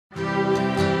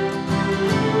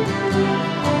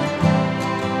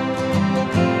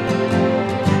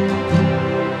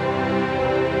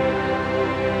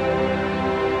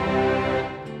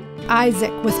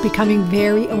Isaac was becoming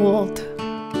very old.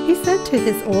 He said to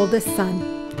his oldest son,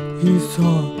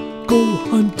 Esau, go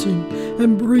hunting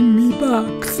and bring me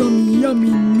back some yummy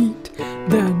meat.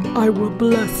 Then I will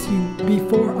bless you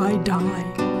before I die.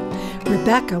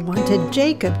 Rebekah wanted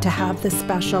Jacob to have the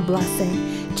special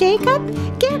blessing. Jacob,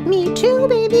 get me 2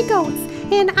 baby goats,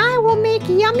 and I will make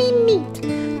yummy meat.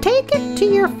 Take it to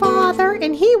your father,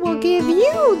 and he will give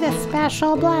you the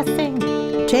special blessing.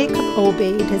 Jacob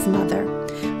obeyed his mother.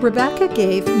 Rebekah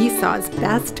gave Esau's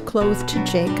best clothes to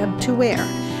Jacob to wear.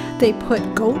 They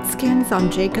put goat skins on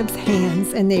Jacob's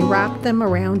hands, and they wrapped them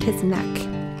around his neck.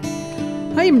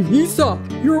 I'm Esau,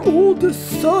 your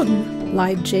oldest son,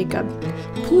 lied Jacob.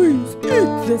 Please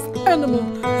eat this animal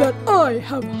that I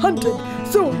have hunted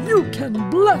so you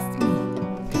can bless me.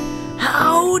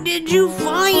 How did you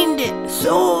find it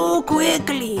so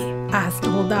quickly? Asked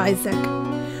old Isaac.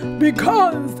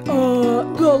 Because,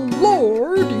 the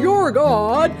Lord, your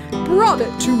God, brought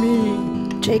it to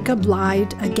me. Jacob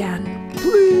lied again.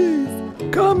 Please,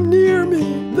 come near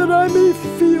me, that I may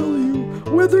feel you,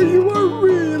 whether you are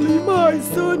really my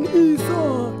son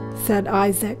Esau, said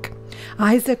Isaac.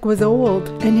 Isaac was old,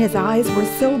 and his eyes were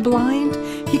so blind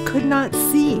he could not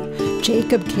see.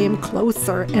 Jacob came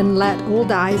closer and let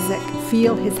old Isaac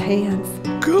feel his hands.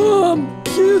 Come,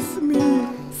 kiss me,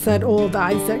 said old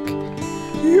Isaac.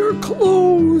 Your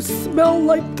clothes smell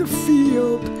like the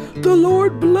field. The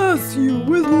Lord bless you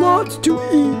with lots to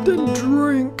eat and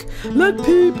drink. Let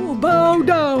people bow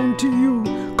down to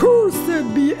you.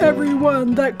 Cursed be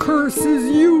everyone that curses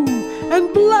you,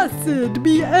 and blessed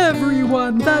be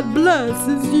everyone that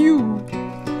blesses you.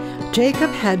 Jacob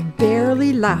had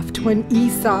barely left when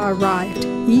Esau arrived.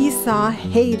 Esau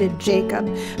hated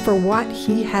Jacob for what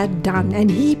he had done, and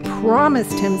he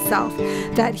promised himself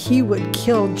that he would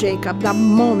kill Jacob the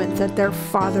moment that their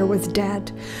father was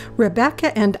dead.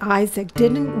 Rebekah and Isaac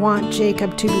didn't want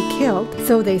Jacob to be killed,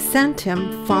 so they sent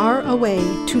him far away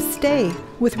to stay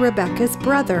with Rebekah's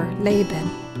brother, Laban.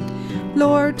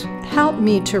 Lord, help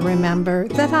me to remember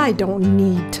that I don't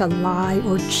need to lie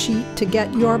or cheat to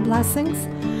get your blessings.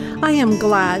 I am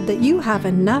glad that you have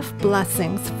enough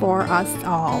blessings for us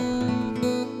all.